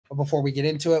But before we get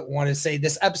into it, I want to say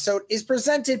this episode is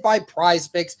presented by Prize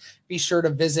Picks. Be sure to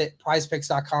visit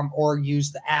prizepicks.com or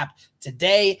use the app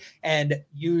today and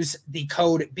use the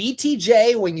code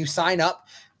BTJ when you sign up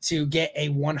to get a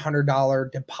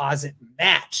 $100 deposit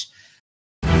match.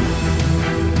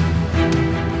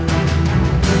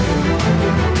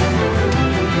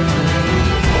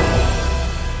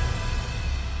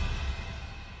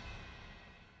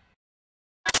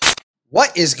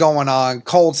 What is going on,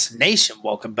 Colts Nation?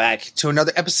 Welcome back to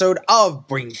another episode of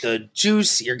Bring the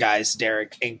Juice. Your guys,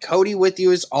 Derek and Cody, with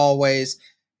you as always.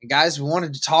 And guys, we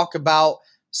wanted to talk about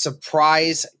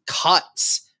surprise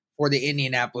cuts for the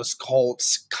Indianapolis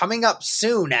Colts coming up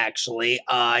soon, actually.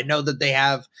 I know that they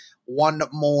have one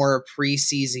more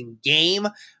preseason game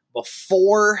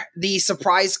before the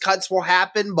surprise cuts will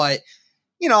happen, but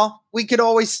you know, we could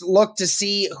always look to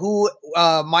see who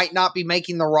might not be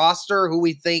making the roster, who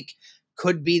we think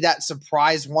could be that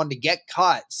surprise one to get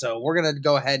cut. So we're going to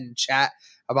go ahead and chat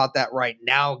about that right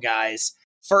now, guys.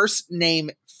 First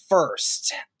name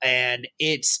first, and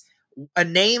it's a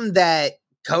name that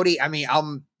Cody, I'm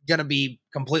going to be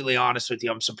completely honest with you.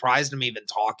 I'm surprised I'm even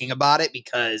talking about it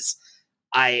because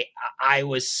I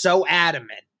was so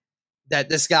adamant that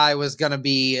this guy was going to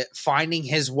be finding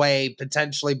his way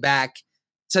potentially back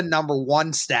to number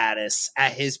one status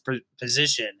at his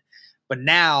position. But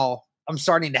now I'm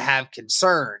starting to have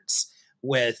concerns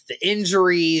with the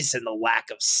injuries and the lack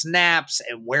of snaps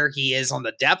and where he is on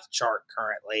the depth chart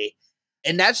currently.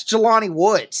 And that's Jelani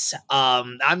Woods.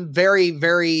 I'm very,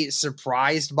 very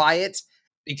surprised by it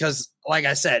because, like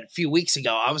I said, a few weeks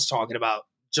ago, I was talking about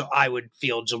I would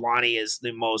feel Jelani is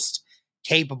the most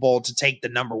capable to take the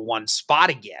number one spot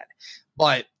again.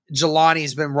 But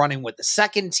Jelani's been running with the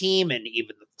second team and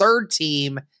even the third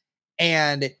team,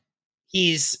 and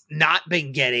he's not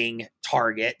been getting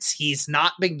targets. He's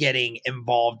not been getting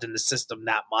involved in the system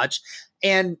that much.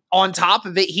 And on top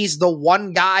of it, he's the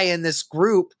one guy in this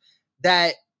group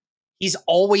that he's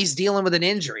always dealing with an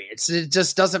injury. It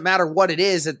just doesn't matter what it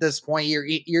is at this point.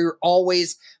 You're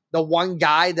always the one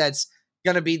guy that's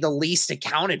going to be the least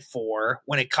accounted for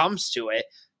when it comes to it.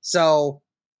 So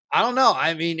I don't know.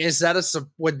 I mean,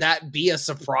 would that be a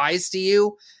surprise to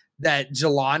you that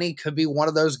Jelani could be one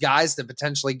of those guys that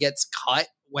potentially gets cut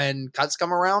when cuts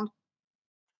come around?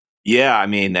 Yeah, I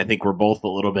mean, I think we're both a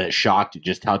little bit shocked at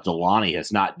just how Jelani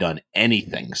has not done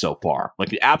anything so far.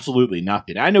 Like, absolutely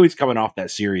nothing. I know he's coming off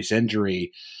that serious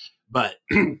injury, but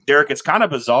Derek, it's kind of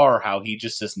bizarre how he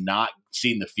just has not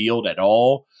seen the field at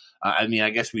all. I mean, I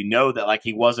guess we know that, like,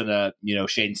 he wasn't a,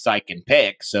 Shane Steichen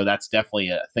pick, so that's definitely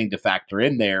a thing to factor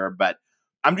in there, but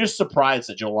I'm just surprised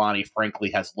that Jelani,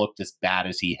 frankly, has looked as bad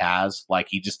as he has. Like,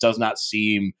 he just does not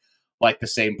seem like the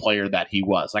same player that he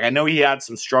was. Like, I know he had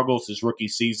some struggles his rookie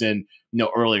season,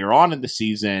 earlier on in the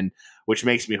season, which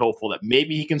makes me hopeful that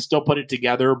maybe he can still put it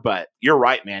together. But you're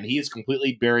right, man. He is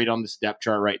completely buried on this depth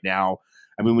chart right now.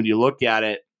 I mean, when you look at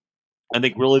it, I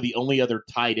think really the only other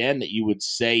tight end that you would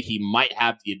say he might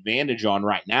have the advantage on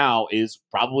right now is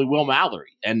probably Will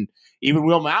Mallory. And even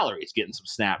Will Mallory is getting some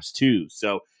snaps too.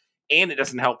 So, and it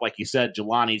doesn't help, like you said,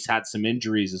 Jelani's had some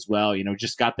injuries as well.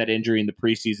 Just got that injury in the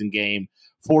preseason game.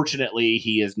 Fortunately,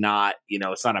 he is not,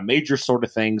 it's not a major sort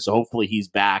of thing. So hopefully he's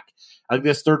back. I think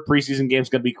this third preseason game is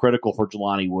going to be critical for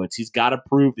Jelani Woods. He's got to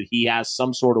prove that he has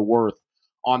some sort of worth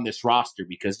on this roster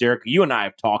because, Derek, you and I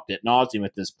have talked ad nauseum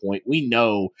at this point. We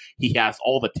know he has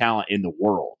all the talent in the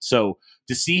world. So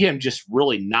to see him just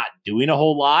really not doing a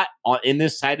whole lot in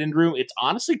this tight end room, it's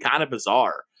honestly kind of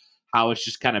bizarre how it's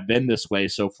just kind of been this way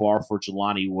so far for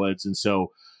Jelani Woods. And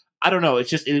so, I don't know,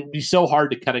 it would be so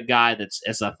hard to cut a guy that's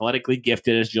as athletically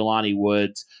gifted as Jelani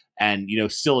Woods and,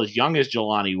 still as young as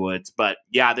Jelani Woods. But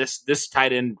yeah, this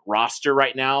tight end roster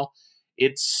right now,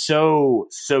 it's so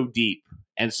deep.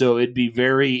 And so it'd be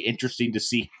very interesting to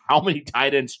see how many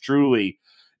tight ends truly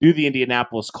do the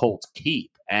Indianapolis Colts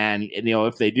keep. And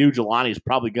if they do, Jelani is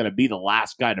probably going to be the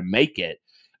last guy to make it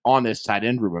on this tight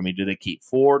end room. I mean, do they keep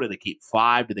 4? Do they keep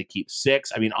 5? Do they keep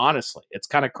 6? I mean, honestly, it's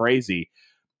kind of crazy.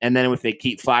 And then if they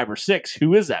keep 5 or 6,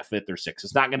 who is that 5th or 6th?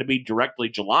 It's not going to be directly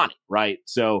Jelani, right?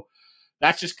 So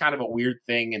that's just kind of a weird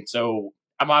thing. And so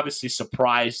I'm obviously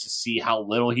surprised to see how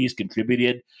little he's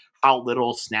contributed, how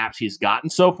little snaps he's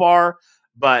gotten so far.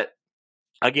 But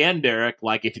again, Derek,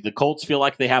 like if the Colts feel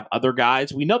like they have other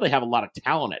guys, we know they have a lot of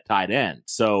talent at tight end.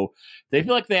 So if they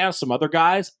feel like they have some other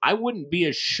guys, I wouldn't be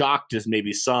as shocked as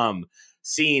maybe some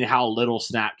seeing how little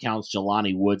snap counts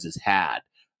Jelani Woods has had.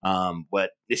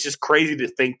 But it's just crazy to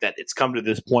think that it's come to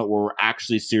this point where we're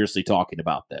actually seriously talking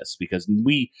about this because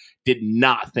we did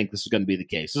not think this was going to be the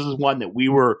case. This is one that we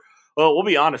were Well, we'll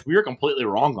be honest, we were completely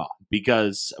wrong on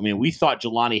because, I mean, we thought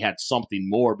Jelani had something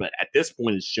more, but at this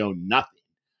point, it's shown nothing.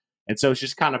 And so it's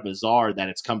just kind of bizarre that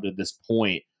it's come to this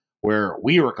point where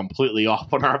we were completely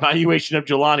off on our evaluation of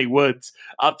Jelani Woods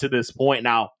up to this point.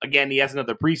 Now, again, he has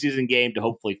another preseason game to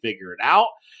hopefully figure it out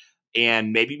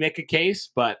and maybe make a case.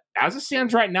 But as it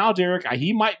stands right now, Derek,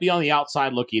 he might be on the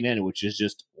outside looking in, which is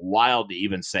just wild to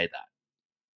even say that.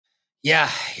 Yeah,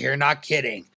 you're not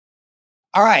kidding.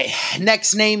 All right,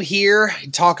 next name here,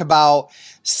 talk about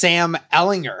Sam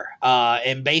Ehlinger.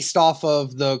 And based off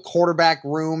of the quarterback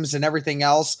rooms and everything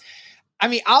else, I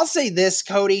mean, I'll say this,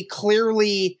 Cody.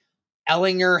 Clearly,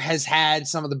 Ehlinger has had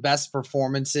some of the best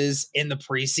performances in the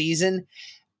preseason.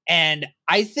 And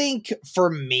I think for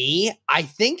me, I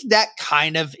think that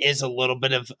kind of is a little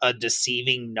bit of a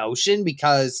deceiving notion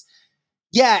because,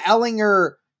 yeah,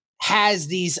 Ehlinger has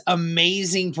these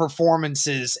amazing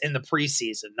performances in the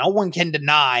preseason. No one can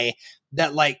deny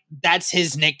that, like, that's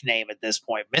his nickname at this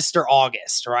point, Mr.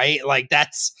 August, right? Like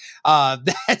that's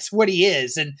what he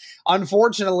is. And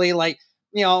unfortunately, like,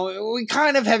 you know, we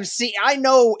kind of have seen, I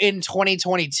know in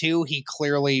 2022, he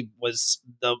clearly was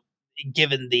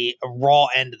given the raw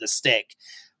end of the stick.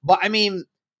 But I mean,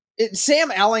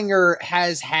 Sam Ehlinger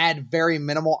has had very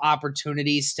minimal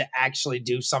opportunities to actually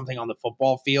do something on the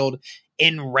football field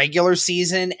in regular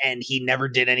season, and he never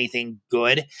did anything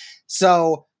good.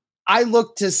 So I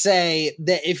look to say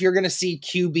that if you're going to see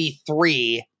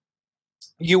QB3,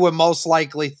 you would most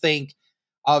likely think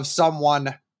of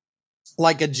someone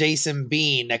like a Jason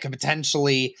Bean that could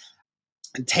potentially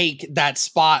take that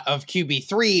spot of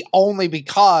QB3 only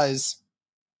because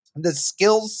the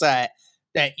skill set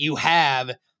that you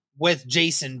have with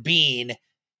Jason Bean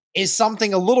is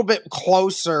something a little bit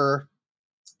closer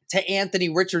to Anthony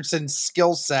Richardson's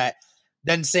skill set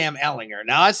than Sam Ehlinger.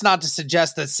 Now, that's not to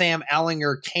suggest that Sam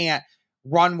Ehlinger can't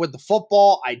run with the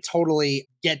football. I totally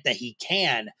get that he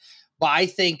can, but I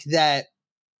think that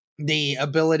the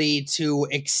ability to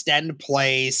extend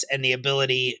plays and the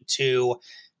ability to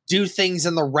do things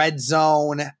in the red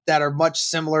zone that are much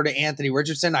similar to Anthony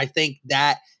Richardson, I think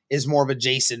that is more of a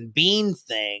Jason Bean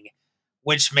thing,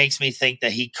 which makes me think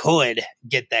that he could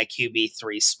get that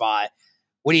QB3 spot.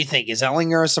 What do you think? Is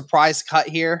Ehlinger a surprise cut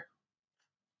here?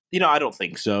 You know, I don't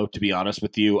think so, to be honest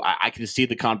with you. I can see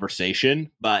the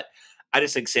conversation, but I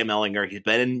just think Sam Ehlinger, he's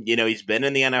been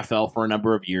in the NFL for a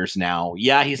number of years now.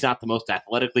 Yeah, he's not the most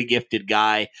athletically gifted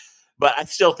guy, but I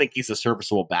still think he's a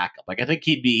serviceable backup. Like, I think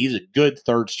he's a good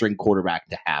third string quarterback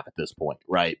to have at this point,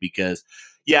 right? Because,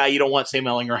 yeah, you don't want Sam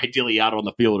Ehlinger ideally out on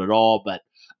the field at all, but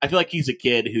I feel like he's a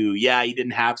kid who, yeah, he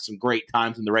didn't have some great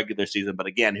times in the regular season, but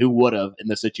again, who would have in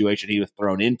the situation he was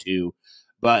thrown into?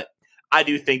 But I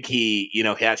do think he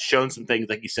has shown some things,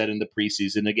 like you said, in the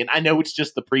preseason. Again, I know it's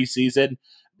just the preseason,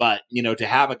 but, to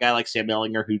have a guy like Sam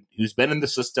Ehlinger who's been in the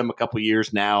system a couple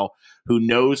years now, who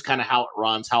knows kind of how it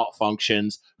runs, how it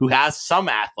functions, who has some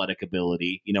athletic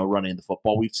ability, running the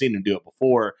football. We've seen him do it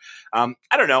before. I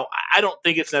don't know. I don't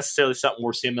think it's necessarily something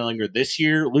where Sam Ehlinger this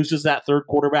year loses that third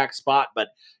quarterback spot, but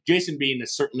Jason Bean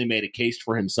has certainly made a case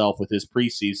for himself with his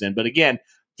preseason. But again,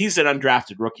 he's an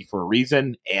undrafted rookie for a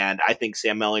reason, and I think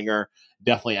Sam Ehlinger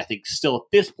definitely, I think still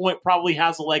at this point probably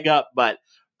has a leg up, but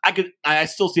I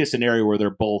still see a scenario where they're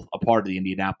both a part of the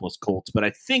Indianapolis Colts. But I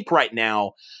think right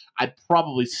now I'd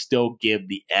probably still give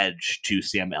the edge to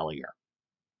Sam Ehlinger.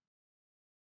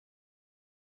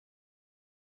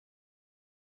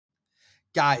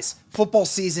 Guys, football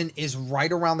season is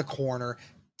right around the corner.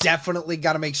 Definitely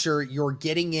got to make sure you're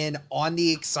getting in on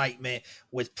the excitement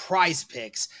with Prize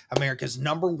Picks, America's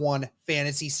 #1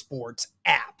 fantasy sports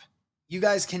app. You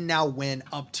guys can now win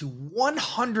up to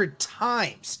 100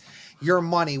 times your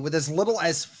money with as little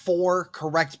as 4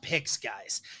 correct picks,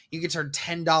 guys. You can turn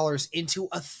 $10 into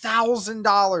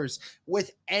 $1,000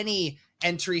 with any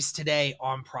entries today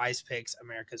on Prize Picks,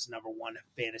 America's #1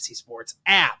 fantasy sports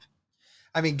app.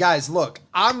 I mean, guys, look,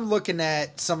 I'm looking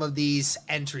at some of these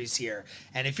entries here.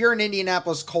 And if you're an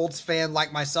Indianapolis Colts fan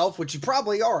like myself, which you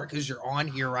probably are because you're on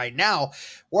here right now,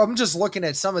 well, I'm just looking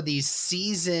at some of these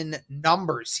season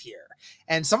numbers here.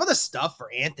 And some of the stuff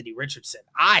for Anthony Richardson,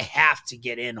 I have to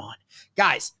get in on.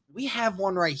 Guys, we have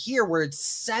one right here where it's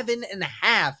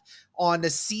 7.5 on the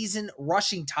season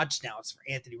rushing touchdowns for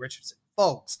Anthony Richardson.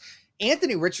 Folks,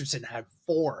 Anthony Richardson had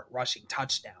 4 rushing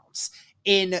touchdowns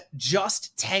in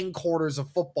just 10 quarters of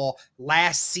football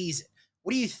last season.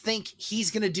 What do you think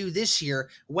he's going to do this year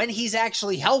when he's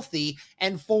actually healthy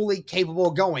and fully capable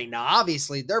of going? Now,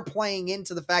 obviously, they're playing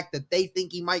into the fact that they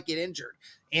think he might get injured.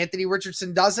 Anthony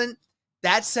Richardson doesn't.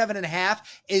 That 7.5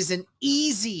 is an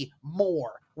easy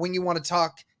more when you want to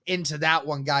talk into that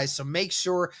one, guys. So make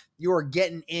sure you are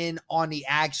getting in on the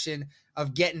action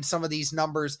of getting some of these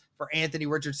numbers for Anthony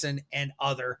Richardson and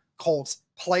other Colts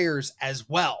players as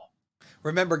well.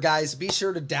 Remember, guys, be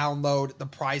sure to download the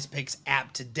Prize Picks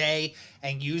app today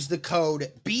and use the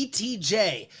code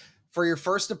BTJ for your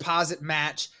first deposit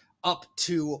match up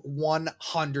to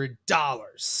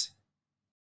 $100.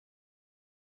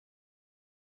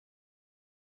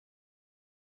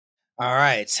 All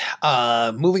right.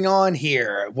 Moving on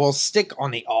here. We'll stick on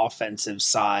the offensive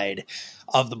side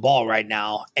of the ball right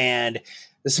now. And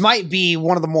this might be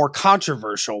one of the more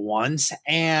controversial ones.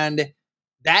 And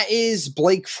that is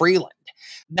Blake Freeland.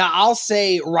 Now, I'll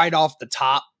say right off the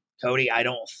top, Cody, I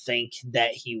don't think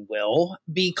that he will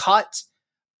be cut.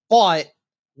 But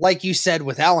like you said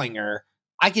with Ellinger,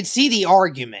 I can see the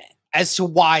argument as to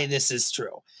why this is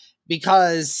true.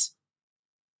 Because,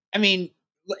 I mean,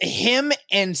 him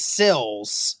and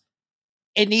Sills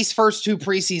in these first two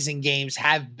preseason games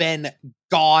have been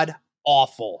god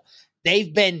awful.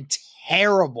 They've been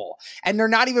terrible. And they're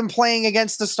not even playing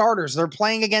against the starters. They're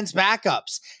playing against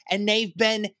backups. And they've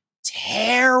been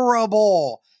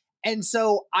terrible. And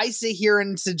so I sit here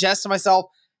and suggest to myself,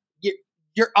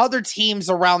 your other teams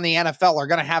around the NFL are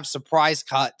going to have surprise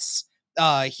cuts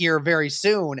here very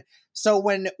soon. So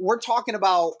when we're talking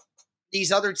about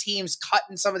these other teams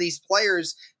cutting some of these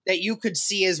players that you could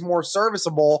see as more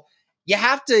serviceable, you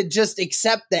have to just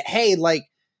accept that, hey, like,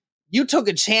 you took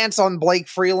a chance on Blake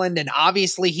Freeland, and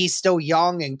obviously he's still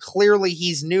young, and clearly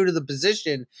he's new to the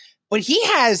position, but he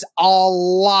has a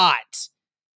lot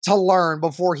to learn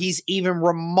before he's even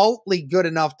remotely good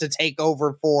enough to take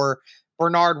over for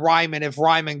Bernhard Raimann if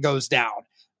Raimann goes down.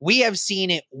 We have seen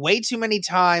it way too many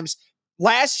times.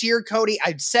 Last year, Cody,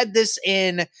 I've said this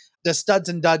in the Studs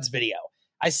and Duds video.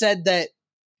 I said that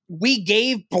we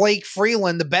gave Blake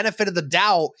Freeland the benefit of the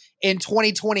doubt in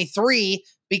 2023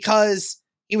 because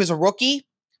he was a rookie.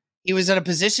 He was in a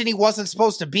position he wasn't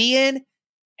supposed to be in,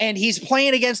 and he's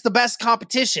playing against the best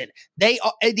competition.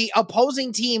 The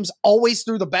opposing teams always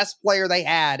threw the best player they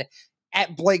had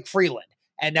at Blake Freeland.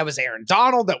 And that was Aaron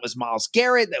Donald, that was Myles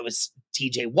Garrett, that was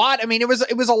TJ Watt. I mean, it was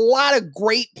a lot of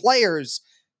great players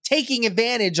taking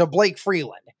advantage of Blake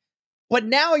Freeland. But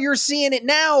now you're seeing it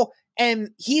now, and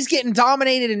he's getting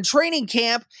dominated in training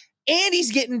camp, and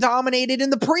he's getting dominated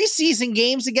in the preseason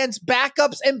games against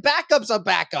backups and backups of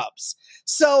backups.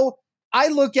 So I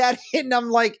look at it and I'm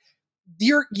like,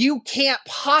 you can't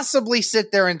possibly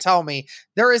sit there and tell me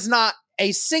there is not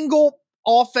a single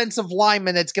offensive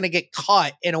lineman that's going to get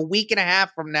cut in a week and a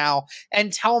half from now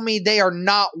and tell me they are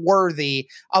not worthy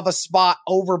of a spot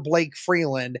over Blake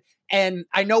Freeland. And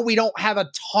I know we don't have a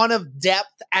ton of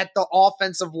depth at the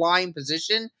offensive line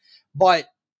position, but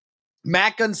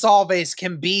Matt Gonsalves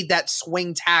can be that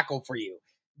swing tackle for you.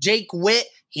 Jake Witt,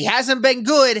 he hasn't been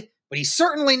good, but he's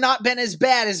certainly not been as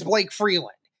bad as Blake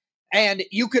Freeland. And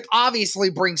you could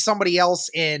obviously bring somebody else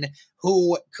in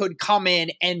who could come in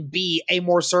and be a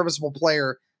more serviceable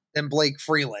player than Blake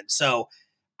Freeland. So,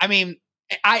 I mean,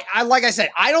 I like I said,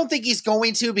 I don't think he's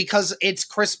going to because it's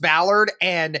Chris Ballard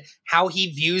and how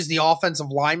he views the offensive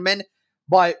linemen.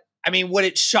 But, I mean, would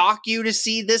it shock you to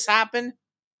see this happen?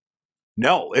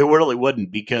 No, it really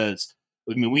wouldn't because,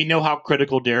 I mean, we know how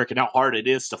critical, Derek, and how hard it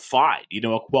is to find,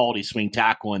 a quality swing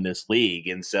tackle in this league.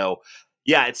 And so,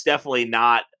 yeah, it's definitely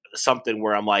not something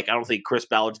where I'm like, I don't think Chris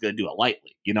Ballard's going to do it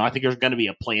lightly. I think there's going to be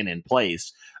a plan in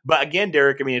place. But again,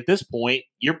 Derek, I mean, at this point,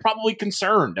 you're probably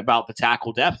concerned about the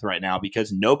tackle depth right now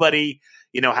because nobody,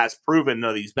 has proven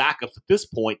these backups at this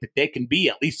point that they can be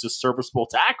at least a serviceable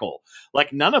tackle.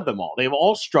 Like none of them all. They've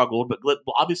all struggled, but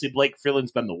obviously Blake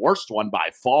Freeland's been the worst one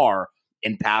by far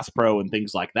in pass pro and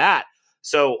things like that.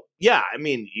 So, yeah, I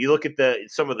mean, you look at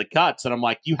some of the cuts and I'm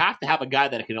like, you have to have a guy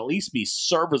that can at least be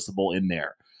serviceable in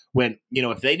there. When,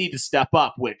 if they need to step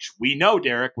up, which we know,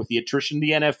 Derek, with the attrition in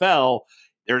the NFL,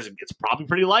 it's probably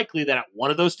pretty likely that at one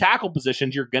of those tackle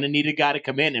positions, you're going to need a guy to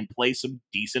come in and play some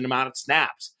decent amount of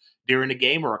snaps during a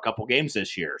game or a couple games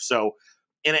this year. So,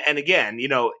 and again,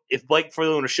 if Blake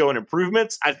Freeland is showing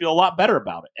improvements, I feel a lot better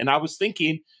about it. And I was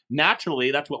thinking,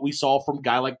 naturally, that's what we saw from a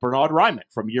guy like Bernhard Raimann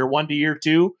from year 1 to year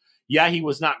 2. Yeah, he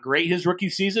was not great his rookie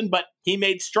season, but he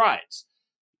made strides.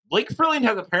 Blake Freeland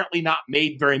has apparently not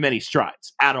made very many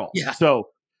strides at all. Yeah. So,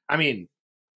 I mean,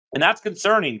 and that's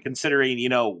concerning considering,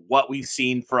 what we've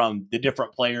seen from the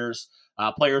different players,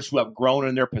 players who have grown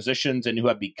in their positions and who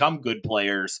have become good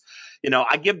players.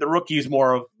 I give the rookies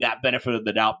more of that benefit of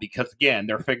the doubt because, again,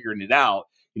 they're figuring it out.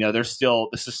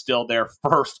 This is still their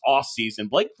first off season.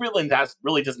 Blake Freeland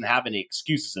really doesn't have any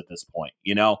excuses at this point,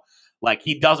 like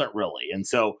he doesn't really. And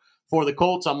so for the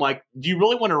Colts, I'm like, do you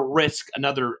really want to risk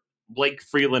another Blake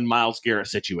Freeland, Myles Garrett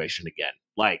situation again.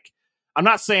 Like, I'm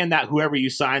not saying that whoever you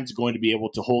sign is going to be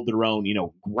able to hold their own,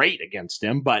 great against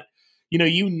him, but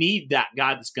you need that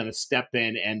guy that's going to step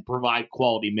in and provide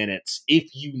quality minutes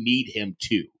if you need him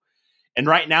to. And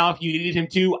right now, if you need him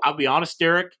to, I'll be honest,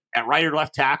 Derek, at right or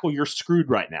left tackle, you're screwed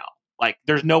right now. Like,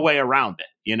 there's no way around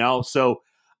it, So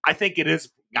I think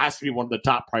has to be one of the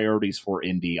top priorities for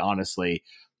Indy, honestly,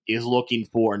 is looking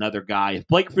for another guy. If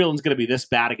Blake Freeland's going to be this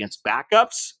bad against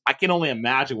backups, I can only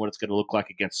imagine what it's going to look like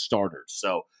against starters.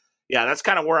 So, yeah, that's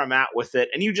kind of where I'm at with it.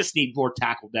 And you just need more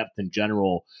tackle depth in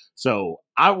general. So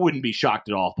I wouldn't be shocked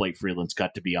at all if Blake Freeland's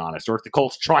cut, to be honest. Or if the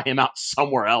Colts try him out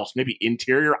somewhere else, maybe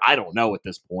interior. I don't know at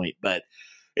this point. But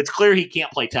it's clear he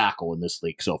can't play tackle in this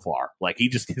league so far. Like, he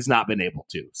just has not been able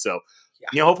to. So,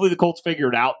 hopefully the Colts figure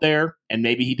it out there. And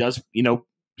maybe he does,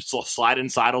 slide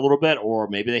inside a little bit. Or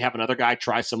maybe they have another guy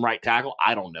try some right tackle.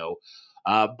 I don't know.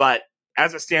 But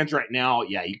as it stands right now,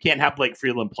 you can't have Blake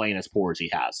Freeland playing as poor as he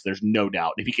has. There's no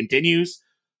doubt. If he continues,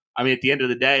 I mean, at the end of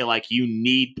the day, like, you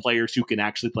need players who can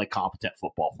actually play competent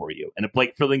football for you. And if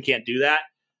Blake Freeland can't do that,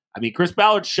 I mean, Chris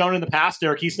Ballard's shown in the past,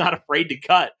 Derek, he's not afraid to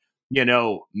cut,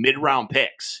 mid-round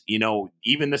picks,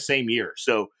 even the same year.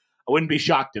 So I wouldn't be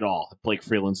shocked at all if Blake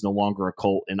Freeland's no longer a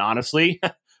Colt. And honestly,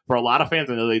 for a lot of fans,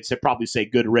 I know they'd probably say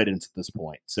good riddance at this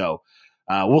point. So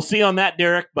we'll see on that,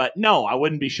 Derek. But no, I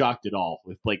wouldn't be shocked at all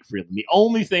with Blake Freeland. The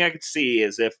only thing I could see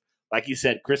is if, like you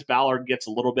said, Chris Ballard gets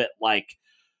a little bit like,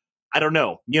 I don't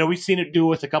know. We've seen it do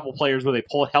with a couple players where they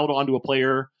held on to a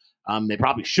player they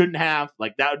probably shouldn't have.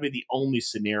 Like, that would be the only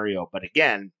scenario. But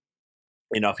again,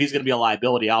 if he's going to be a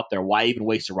liability out there, why even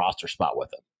waste a roster spot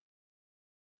with him?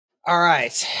 All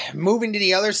right, moving to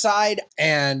the other side,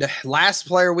 and last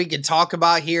player we could talk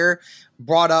about here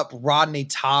brought up Rodney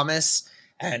Thomas.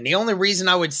 And the only reason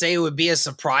I would say it would be a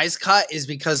surprise cut is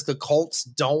because the Colts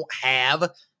don't have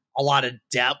a lot of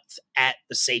depth at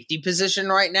the safety position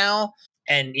right now.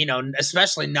 And,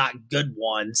 especially not good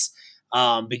ones,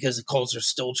 because the Colts are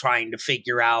still trying to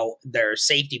figure out their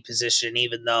safety position,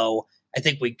 even though I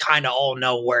think we kind of all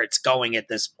know where it's going at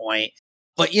this point.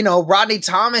 But, Rodney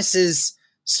Thomas is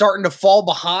starting to fall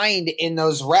behind in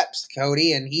those reps,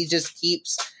 Cody, and he just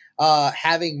keeps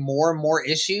having more and more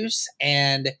issues.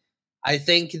 And I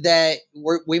think that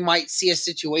we might see a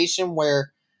situation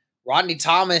where Rodney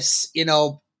Thomas,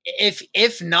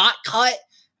 if not cut,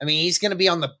 I mean, he's going to be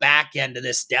on the back end of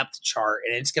this depth chart,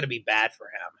 and it's going to be bad for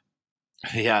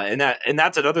him. Yeah, and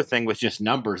that's another thing with just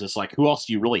numbers. It's like, who else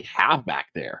do you really have back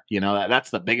there? That's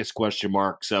the biggest question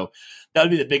mark. So that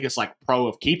would be the biggest pro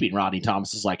of keeping Rodney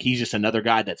Thomas, is like, he's just another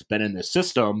guy that's been in this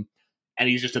system, and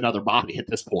he's just another body at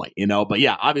this point, But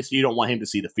yeah, obviously you don't want him to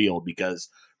see the field because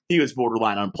he was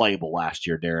borderline unplayable last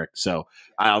year, Derek. So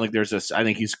I don't think there's this. I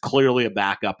think he's clearly a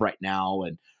backup right now,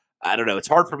 and I don't know. It's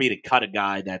hard for me to cut a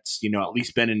guy that's, at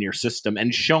least been in your system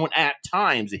and shown at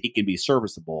times that he can be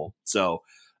serviceable. So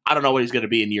I don't know what he's going to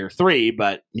be in year 3,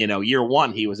 but, year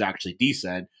 1, he was actually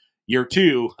decent. Year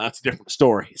 2, that's a different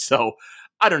story. So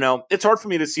I don't know. It's hard for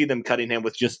me to see them cutting him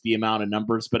with just the amount of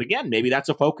numbers. But again, maybe that's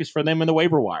a focus for them in the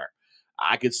waiver wire.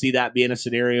 I could see that being a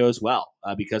scenario as well,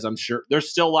 because I'm sure there's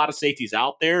still a lot of safeties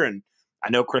out there. And I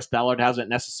know Chris Ballard hasn't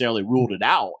necessarily ruled it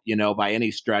out, by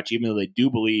any stretch, even though they do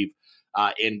believe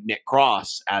in Nick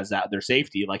Cross as their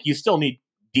safety. Like, you still need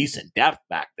decent depth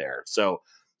back there. So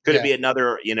could it be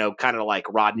another, kind of like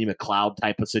Rodney McLeod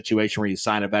type of situation where you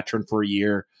sign a veteran for a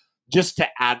year just to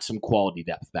add some quality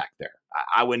depth back there?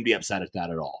 I wouldn't be upset at that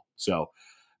at all. So,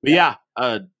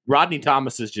 but Rodney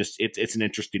Thomas is just, it's an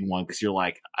interesting one because you're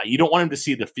like, you don't want him to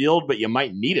see the field, but you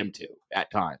might need him to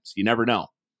at times. You never know.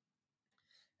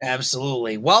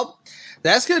 Absolutely. Well,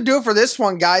 that's going to do it for this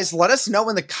one, guys. Let us know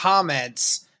in the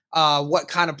comments what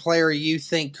kind of player you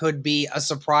think could be a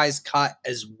surprise cut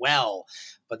as well.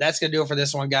 But that's going to do it for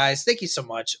this one, guys. Thank you so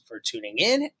much for tuning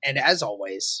in. And as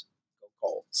always, go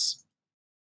Colts.